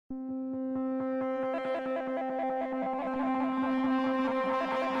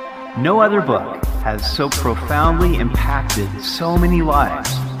No other book has so profoundly impacted so many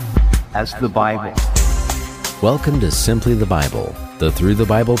lives as the Bible. Welcome to Simply the Bible, the Through the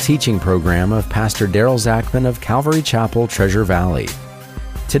Bible teaching program of Pastor Daryl Zachman of Calvary Chapel, Treasure Valley.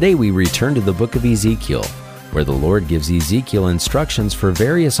 Today we return to the book of Ezekiel, where the Lord gives Ezekiel instructions for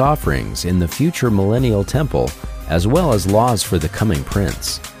various offerings in the future millennial temple, as well as laws for the coming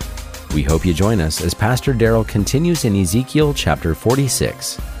prince. We hope you join us as Pastor Daryl continues in Ezekiel chapter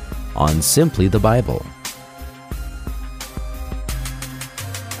 46 on Simply the Bible.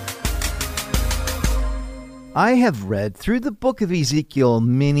 I have read through the book of Ezekiel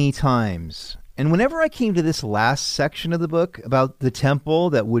many times, and whenever I came to this last section of the book about the temple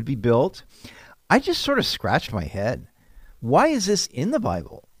that would be built, I just sort of scratched my head. Why is this in the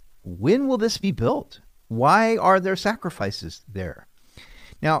Bible? When will this be built? Why are there sacrifices there?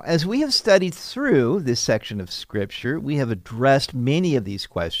 Now, as we have studied through this section of Scripture, we have addressed many of these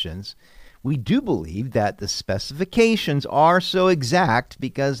questions. We do believe that the specifications are so exact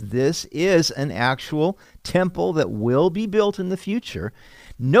because this is an actual temple that will be built in the future.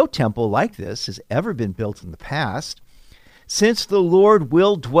 No temple like this has ever been built in the past. Since the Lord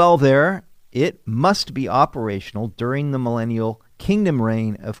will dwell there, it must be operational during the millennial kingdom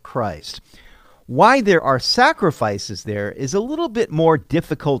reign of Christ. Why there are sacrifices there is a little bit more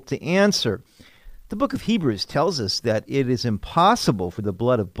difficult to answer. The book of Hebrews tells us that it is impossible for the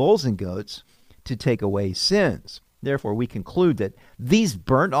blood of bulls and goats to take away sins. Therefore, we conclude that these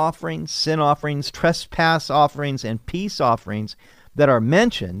burnt offerings, sin offerings, trespass offerings, and peace offerings that are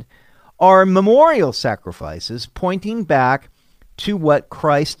mentioned are memorial sacrifices pointing back to what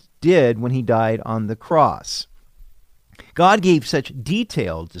Christ did when he died on the cross. God gave such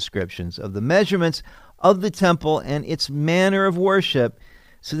detailed descriptions of the measurements of the temple and its manner of worship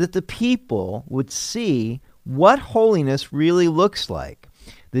so that the people would see what holiness really looks like.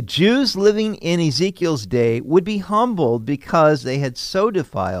 The Jews living in Ezekiel's day would be humbled because they had so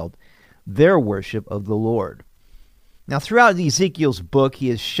defiled their worship of the Lord. Now, throughout Ezekiel's book, he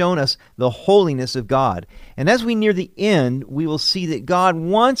has shown us the holiness of God. And as we near the end, we will see that God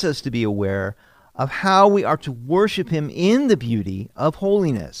wants us to be aware of how we are to worship him in the beauty of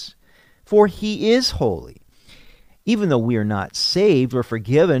holiness. For he is holy. Even though we are not saved or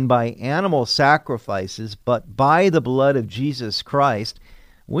forgiven by animal sacrifices, but by the blood of Jesus Christ,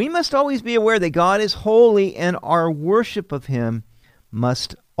 we must always be aware that God is holy and our worship of him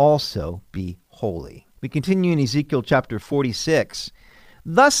must also be holy. We continue in Ezekiel chapter 46.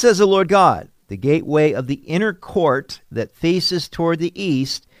 Thus says the Lord God, the gateway of the inner court that faces toward the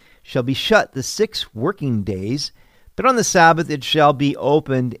east shall be shut the 6 working days, but on the Sabbath it shall be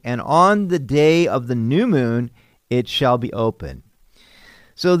opened, and on the day of the new moon it shall be opened.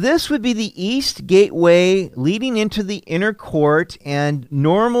 So this would be the east gateway leading into the inner court, and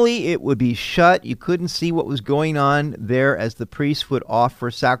normally it would be shut. You couldn't see what was going on there as the priests would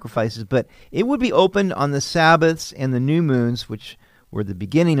offer sacrifices, but it would be opened on the Sabbaths and the new moons, which were the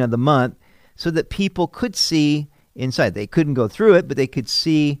beginning of the month, so that people could see inside. They couldn't go through it, but they could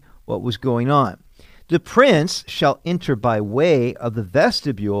see what was going on. The prince shall enter by way of the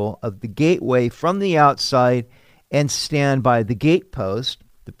vestibule of the gateway from the outside and stand by the gatepost.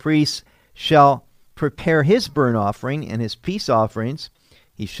 The priest shall prepare his burnt offering and his peace offerings.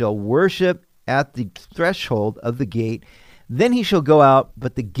 He shall worship at the threshold of the gate. Then he shall go out,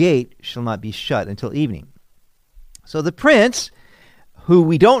 but the gate shall not be shut until evening. So the prince, who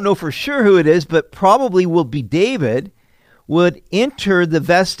we don't know for sure who it is, but probably will be David, would enter the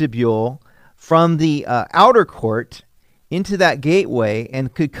vestibule from the outer court into that gateway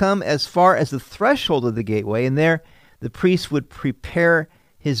and could come as far as the threshold of the gateway, and there the priest would prepare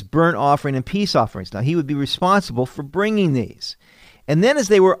his burnt offering and peace offerings. Now, he would be responsible for bringing these. And then as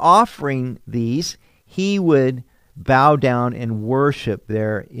they were offering these, he would bow down and worship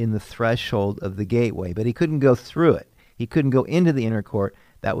there in the threshold of the gateway, but he couldn't go through it. He couldn't go into the inner court.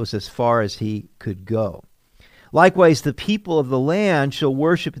 That was as far as he could go. Likewise, the people of the land shall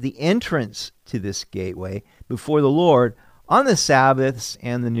worship at the entrance to this gateway before the Lord on the Sabbaths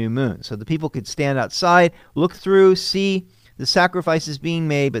and the new moon. So the people could stand outside, look through, see the sacrifices being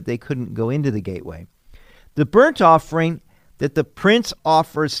made, but they couldn't go into the gateway. The burnt offering that the prince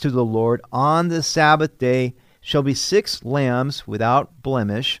offers to the Lord on the Sabbath day shall be 6 lambs without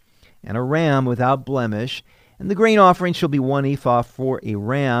blemish and a ram without blemish. And the grain offering shall be 1 ephah for a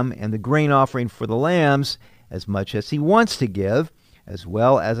ram, and the grain offering for the lambs as much as he wants to give, as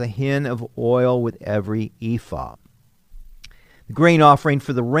well as a hin of oil with every ephah. The grain offering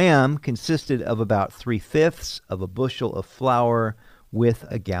for the ram consisted of about 3/5 of a bushel of flour with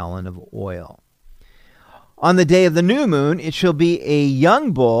a gallon of oil. On the day of the new moon, it shall be a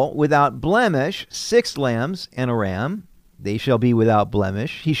young bull without blemish, 6 lambs and a ram. They shall be without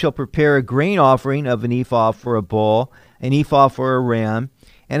blemish. He shall prepare a grain offering of an ephah for a bull, an ephah for a ram,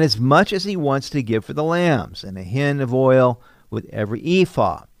 and as much as he wants to give for the lambs, and a hin of oil with every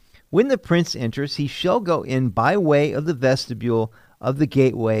ephah. When the prince enters, he shall go in by way of the vestibule of the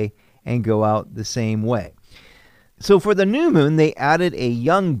gateway and go out the same way. So for the new moon, they added a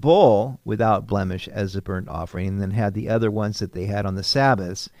young bull without blemish as a burnt offering, and then had the other ones that they had on the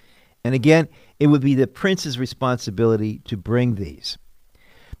Sabbaths. And again, it would be the prince's responsibility to bring these.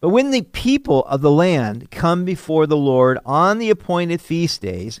 But when the people of the land come before the Lord on the appointed feast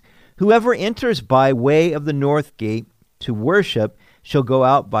days, whoever enters by way of the north gate to worship shall go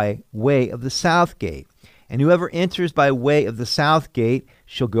out by way of the south gate. And whoever enters by way of the south gate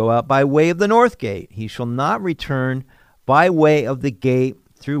shall go out by way of the north gate. He shall not return by way of the gate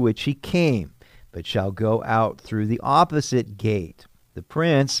through which he came, but shall go out through the opposite gate. The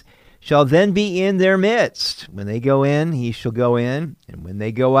prince shall then be in their midst. When they go in, he shall go in, and when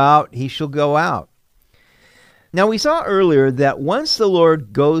they go out, he shall go out. Now we saw earlier that once the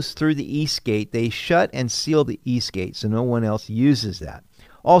Lord goes through the east gate, they shut and seal the east gate, so no one else uses that.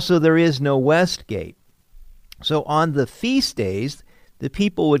 Also, there is no west gate. So on the feast days, the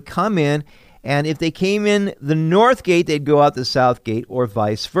people would come in, and if they came in the north gate, they'd go out the south gate, or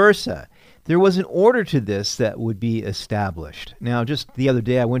vice versa. There was an order to this that would be established. Now, just the other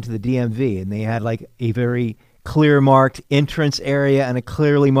day, I went to the DMV, and they had like a very clear marked entrance area and a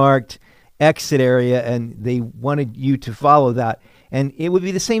clearly marked exit area, and they wanted you to follow that. And it would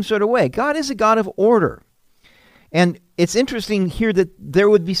be the same sort of way. God is a God of order. And it's interesting here that there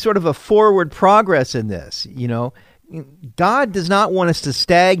would be sort of a forward progress in this. You know, God does not want us to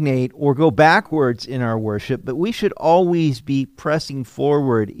stagnate or go backwards in our worship, but we should always be pressing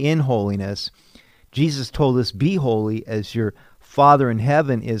forward in holiness. Jesus told us, be holy as your Father in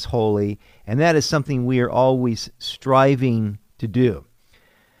heaven is holy, and that is something we are always striving to do.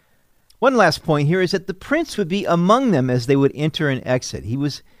 One last point here is that the prince would be among them as they would enter and exit. He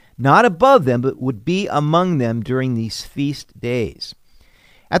was not above them, but would be among them during these feast days.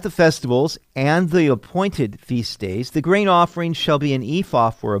 At the festivals and the appointed feast days, the grain offering shall be an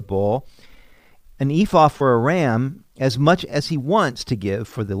ephah for a bull, an ephah for a ram, as much as he wants to give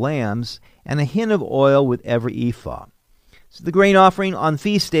for the lambs, and a hin of oil with every ephah. So the grain offering on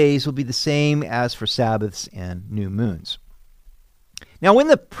feast days will be the same as for Sabbaths and new moons. Now, when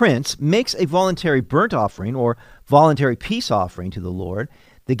the prince makes a voluntary burnt offering or voluntary peace offering to the Lord,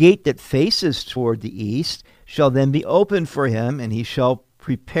 the gate that faces toward the east shall then be opened for him, and he shall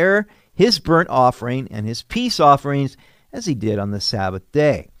prepare his burnt offering and his peace offerings as he did on the Sabbath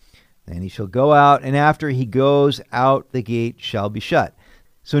day. Then he shall go out, and after he goes out, the gate shall be shut.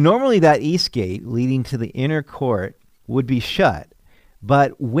 So normally that east gate leading to the inner court would be shut.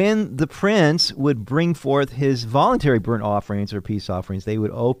 But when the prince would bring forth his voluntary burnt offerings or peace offerings, they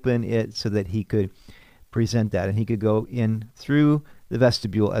would open it so that he could present that, and he could go in through the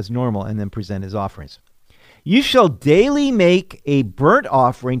vestibule as normal and then present his offerings. You shall daily make a burnt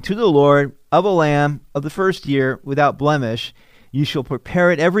offering to the Lord of a lamb of the first year without blemish. You shall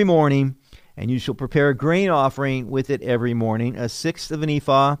prepare it every morning, and you shall prepare a grain offering with it every morning, 1/6 of an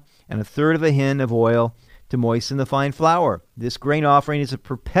ephah and 1/3 of a hin of oil to moisten the fine flour. This grain offering is a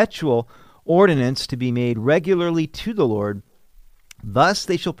perpetual ordinance to be made regularly to the Lord. Thus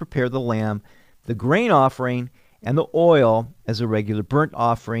they shall prepare the lamb, the grain offering, and the oil as a regular burnt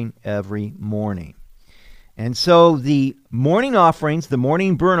offering every morning. And so the morning offerings, the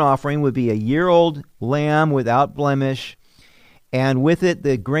morning burnt offering would be a year-old lamb without blemish, and with it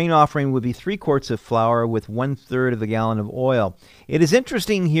the grain offering would be 3 quarts of flour with 1/3 of a gallon of oil. It is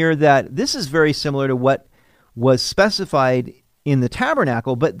interesting here that this is very similar to what was specified in the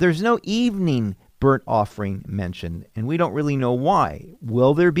tabernacle, but there's no evening burnt offering mentioned, and we don't really know why.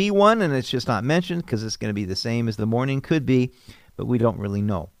 Will there be one, and it's just not mentioned because it's going to be the same as the morning? Could be, but we don't really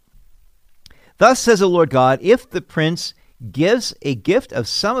know. Thus says the Lord God, if the prince gives a gift of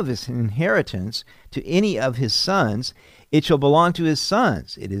some of his inheritance to any of his sons, it shall belong to his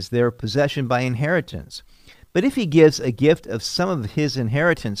sons. It is their possession by inheritance. But if he gives a gift of some of his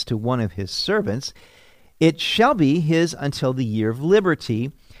inheritance to one of his servants, it shall be his until the year of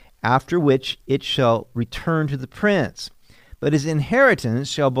liberty, after which it shall return to the prince. But his inheritance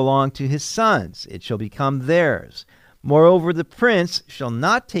shall belong to his sons. It shall become theirs. Moreover, the prince shall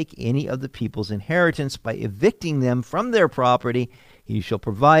not take any of the people's inheritance by evicting them from their property. He shall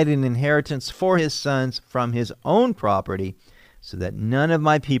provide an inheritance for his sons from his own property, so that none of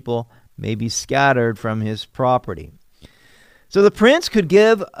my people may be scattered from his property. So the prince could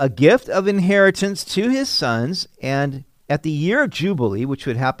give a gift of inheritance to his sons, and at the year of Jubilee, which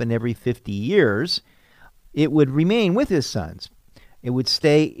would happen every 50 years, it would remain with his sons. It would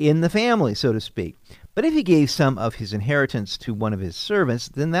stay in the family, so to speak. But if he gave some of his inheritance to one of his servants,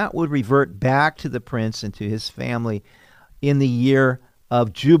 then that would revert back to the prince and to his family in the year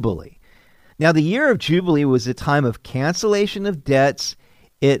of Jubilee. Now, the year of Jubilee was a time of cancellation of debts.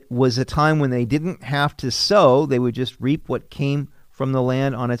 It was a time when they didn't have to sow. They would just reap what came from the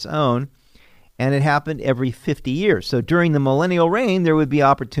land on its own. And it happened every 50 years. So during the millennial reign, there would be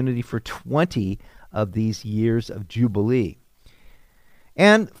opportunity for 20 of these years of Jubilee.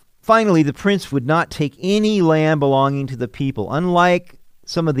 And finally, the prince would not take any land belonging to the people. Unlike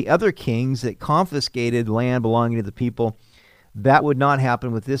some of the other kings that confiscated land belonging to the people, that would not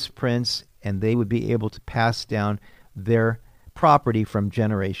happen with this prince, and they would be able to pass down their property from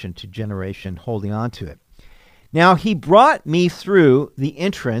generation to generation, holding on to it. Now he brought me through the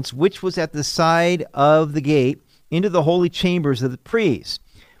entrance, which was at the side of the gate, into the holy chambers of the priests,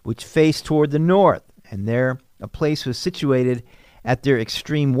 which faced toward the north. And there a place was situated at their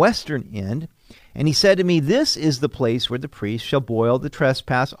extreme western end. And he said to me, "This is the place where the priests shall boil the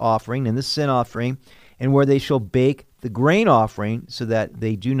trespass offering and the sin offering, and where they shall bake the grain offering, so that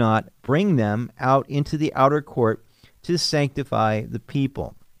they do not bring them out into the outer court to sanctify the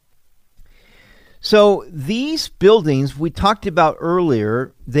people." So these buildings we talked about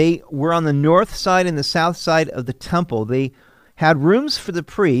earlier, they were on the north side and the south side of the temple. They had rooms for the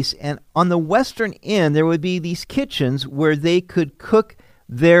priests, and on the western end there would be these kitchens where they could cook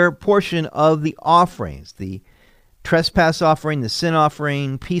their portion of the offerings, the trespass offering, the sin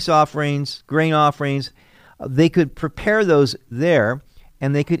offering, peace offerings, grain offerings. They could prepare those there,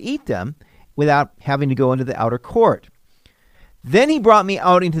 and they could eat them without having to go into the outer court. Then he brought me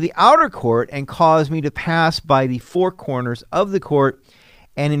out into the outer court and caused me to pass by the four corners of the court.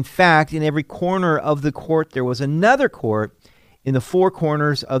 And in fact, in every corner of the court, there was another court. In the four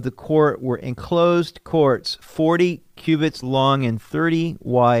corners of the court were enclosed courts, 40 cubits long and 30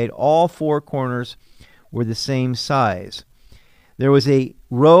 wide. All four corners were the same size. There was a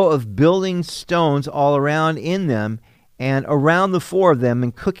row of building stones all around in them, and around the four of them,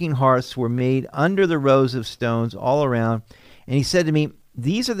 and cooking hearths were made under the rows of stones all around. And he said to me,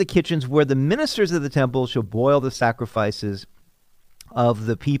 "These are the kitchens where the ministers of the temple shall boil the sacrifices of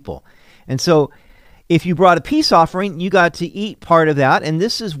the people." And so if you brought a peace offering, you got to eat part of that, and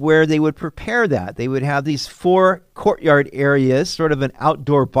this is where they would prepare that. They would have these four courtyard areas, sort of an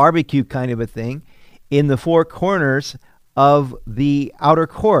outdoor barbecue kind of a thing, in the four corners of the outer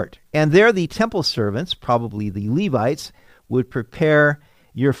court. And there the temple servants, probably the Levites, would prepare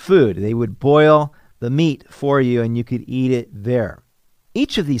your food. They would boil the meat for you, and you could eat it there.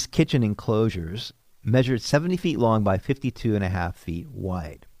 Each of these kitchen enclosures measured 70 feet long by 52.5 feet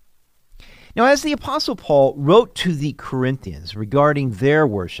wide. Now, as the Apostle Paul wrote to the Corinthians regarding their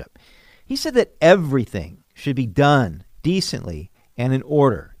worship, he said that everything should be done decently and in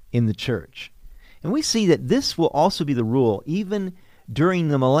order in the church. And we see that this will also be the rule even during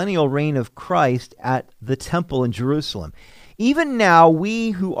the millennial reign of Christ at the temple in Jerusalem. Even now,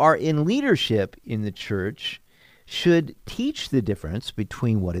 we who are in leadership in the church should teach the difference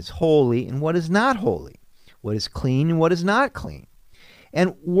between what is holy and what is not holy, what is clean and what is not clean.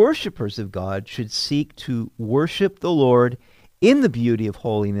 And worshipers of God should seek to worship the Lord in the beauty of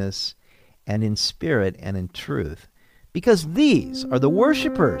holiness and in spirit and in truth, because these are the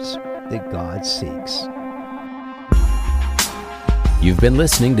worshipers that God seeks. You've been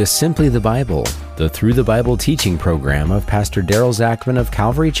listening to Simply the Bible, the Through the Bible teaching program of Pastor Daryl Zachman of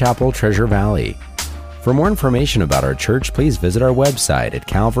Calvary Chapel, Treasure Valley. For more information about our church, please visit our website at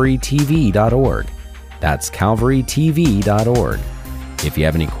calvarytv.org. That's calvarytv.org. If you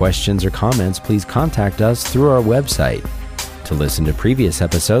have any questions or comments, please contact us through our website. To listen to previous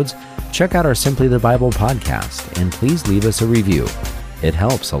episodes, check out our Simply the Bible podcast, and please leave us a review. It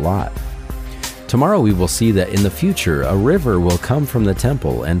helps a lot. Tomorrow we will see that in the future a river will come from the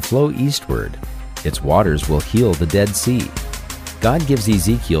temple and flow eastward. Its waters will heal the Dead Sea. God gives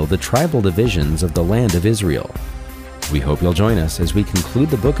Ezekiel the tribal divisions of the land of Israel. We hope you'll join us as we conclude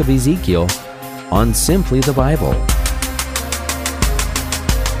the book of Ezekiel on Simply the Bible.